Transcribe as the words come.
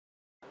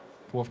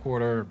Fourth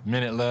quarter,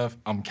 minute left.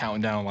 I'm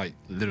counting down like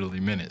literally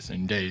minutes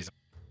and days.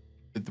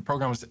 If the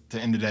program was to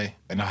end today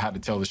and I had to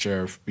tell the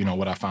sheriff,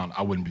 what I found,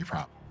 I wouldn't be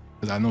proud.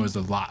 Because I know there's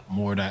a lot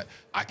more that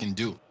I can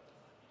do.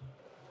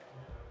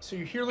 So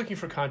you're here looking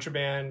for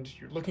contraband,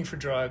 you're looking for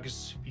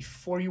drugs.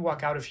 Before you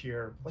walk out of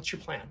here, what's your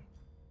plan?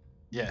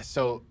 Yeah,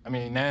 so,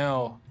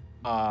 now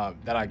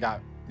that I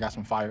got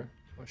some fire,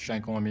 or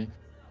shank on me,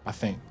 I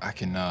think I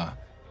can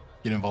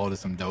get involved in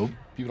some dope.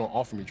 People don't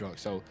offer me drugs,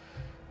 so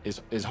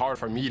it's hard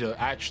for me to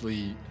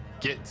actually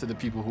get to the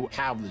people who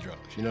have the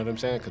drugs, you know what I'm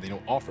saying? Because they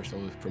don't offer, so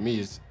for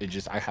me,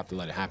 I have to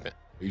let it happen.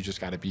 You just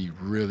gotta be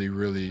really,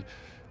 really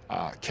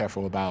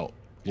careful about,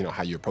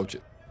 how you approach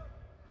it.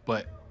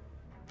 But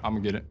I'm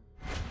gonna get it.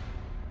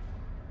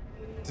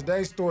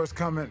 Today's store is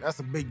coming. That's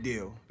a big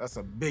deal. That's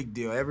a big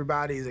deal.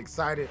 Everybody is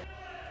excited.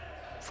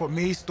 For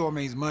me, store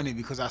means money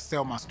because I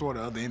sell my store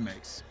to other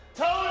inmates.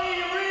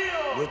 Tony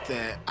Real! With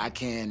that, I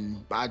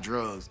can buy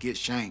drugs, get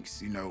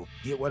shanks,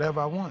 get whatever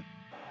I want.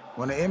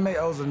 When an inmate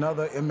owes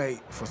another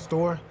inmate for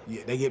store,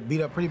 they get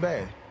beat up pretty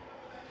bad.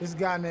 This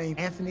guy named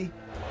Anthony,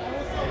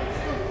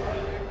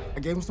 I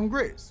gave him some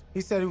grits.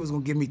 He said he was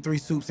gonna give me 3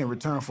 soups in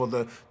return for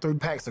the 3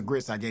 packs of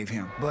grits I gave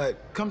him.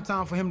 But come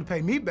time for him to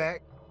pay me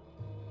back,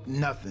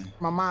 nothing.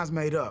 My mind's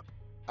made up.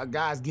 A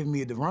guy's giving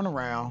me the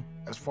runaround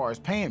as far as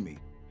paying me.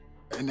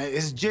 And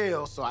it's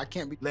jail, so I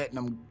can't be letting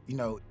them,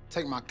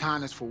 take my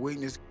kindness for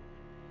weakness.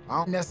 I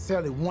don't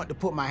necessarily want to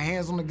put my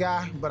hands on the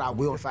guy, but I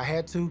will if I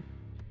had to.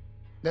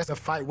 That's a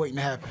fight waiting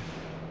to happen.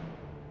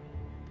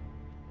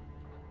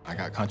 I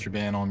got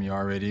contraband on me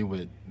already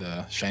with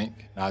the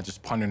shank. And I was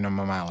just pondering in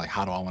my mind, like,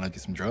 how do I want to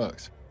get some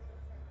drugs?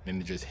 And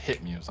it just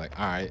hit me. It was like,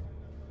 all right.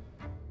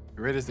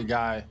 Red is the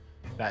guy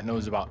that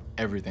knows about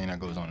everything that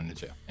goes on in the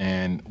jail.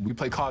 And we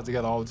play cards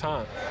together all the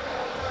time.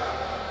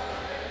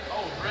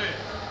 Oh, Red.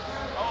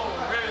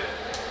 Oh, Red.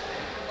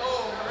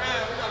 Oh,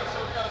 Red. We gotta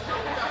show it,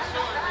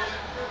 Red.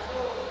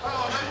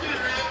 Oh, let's get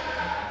it, Red.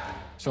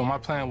 So my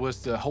plan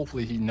was to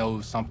hopefully he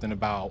knows something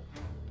about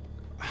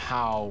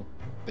how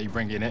they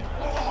bring it in.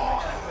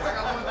 I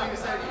got one thing to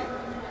say to you.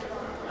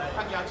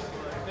 I got you.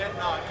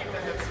 No, keep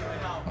that hip sitting.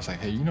 I was like,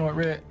 hey, you know what,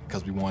 Red?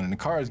 Because we won in the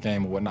cards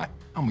game or whatnot,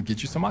 I'm gonna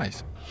get you some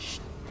ice.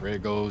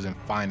 Red goes and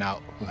find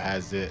out who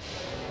has it.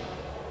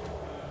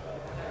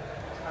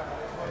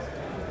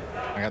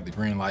 I got the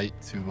green light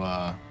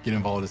to get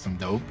involved in some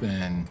dope,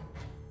 and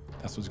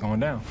that's what's going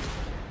down.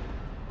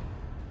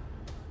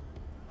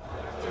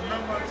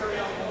 Remember, I tell you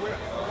I'm gonna whip.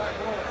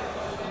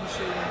 Let me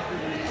show you what to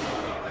do.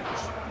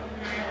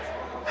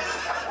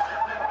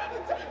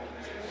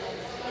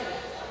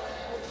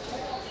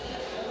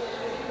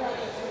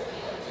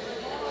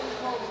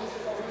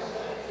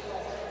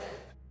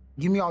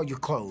 Give me all your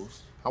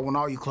clothes. I want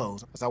all your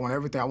clothes. I want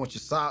everything. I want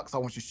your socks, I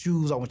want your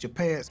shoes, I want your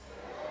pants.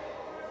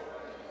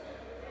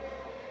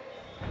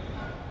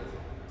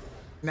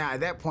 Now,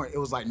 at that point, it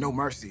was like no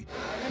mercy.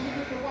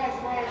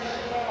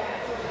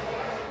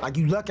 Like,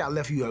 you lucky I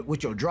left you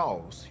with your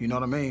drawers, you know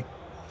what I mean?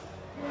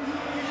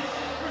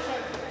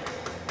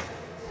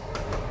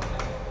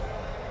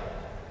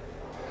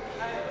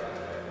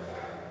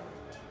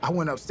 I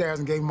went upstairs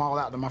and gave them all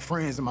out to my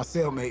friends and my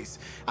cellmates.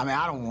 I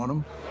don't want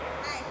them.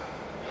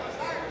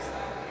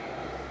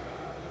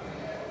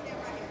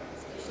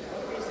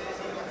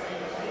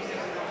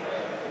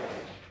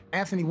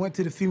 Anthony went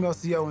to the female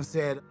CO and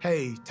said,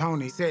 hey,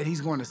 Tony said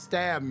he's going to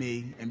stab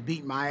me and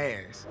beat my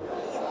ass.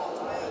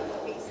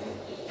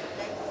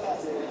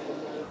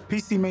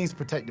 PC means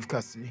protective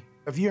custody.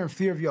 If you're in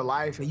fear of your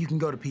life, you can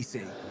go to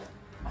PC.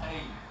 Hey,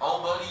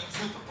 old buddy, you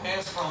took the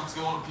pass from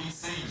going to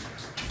PC.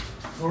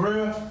 For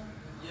real?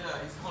 Yeah,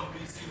 he's going to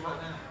PC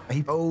right now.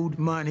 He owed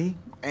money,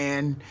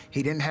 and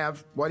he didn't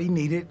have what he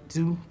needed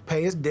to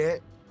pay his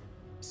debt.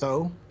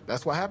 So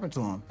that's what happened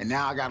to him. And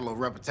now I got a little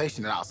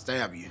reputation that I'll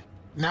stab you.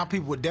 Now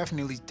people would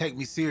definitely take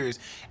me serious,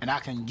 and I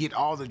can get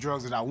all the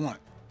drugs that I want,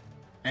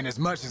 and as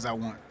much as I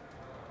want.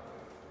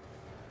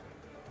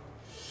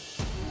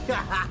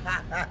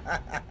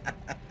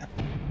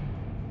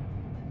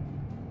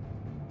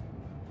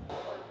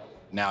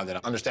 Now that I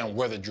understand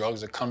where the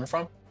drugs are coming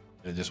from,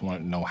 I just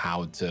want to know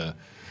how to,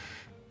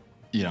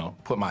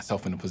 put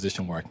myself in a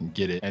position where I can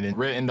get it. And then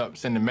Red ended up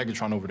sending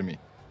Megatron over to me.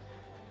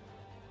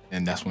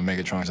 And that's when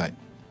Megatron's like,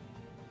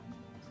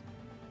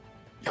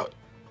 yo,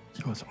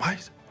 you want some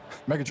ice?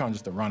 Megatron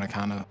just a runner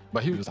kind of,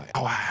 but he was like,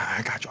 oh,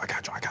 I got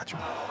you.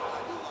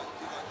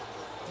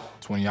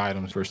 20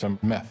 items for some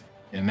meth.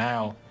 And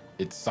now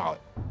it's solid.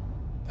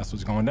 That's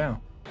what's going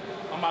down.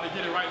 I'm about to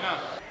get it right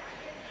now.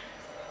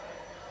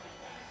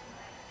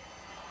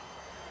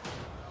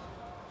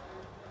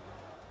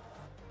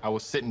 I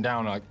was sitting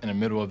down like in the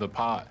middle of the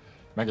pod.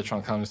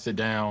 Megatron comes to sit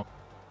down.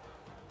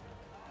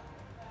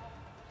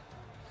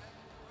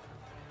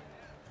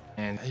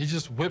 And he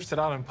just whips it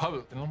out in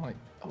public. And I'm like,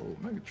 oh,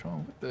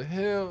 Megatron, what the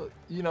hell?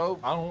 I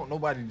don't want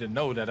nobody to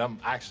know that I'm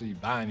actually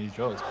buying these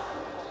drugs.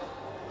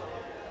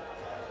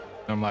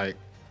 And I'm like,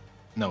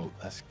 no,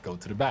 let's go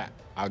to the back.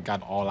 I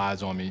got all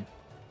eyes on me.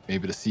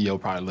 Maybe the CEO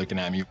probably looking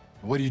at me.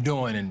 What are you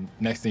doing? And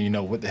next thing you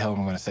know, what the hell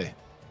am I gonna say?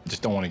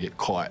 Just don't want to get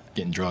caught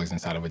getting drugs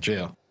inside of a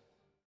jail.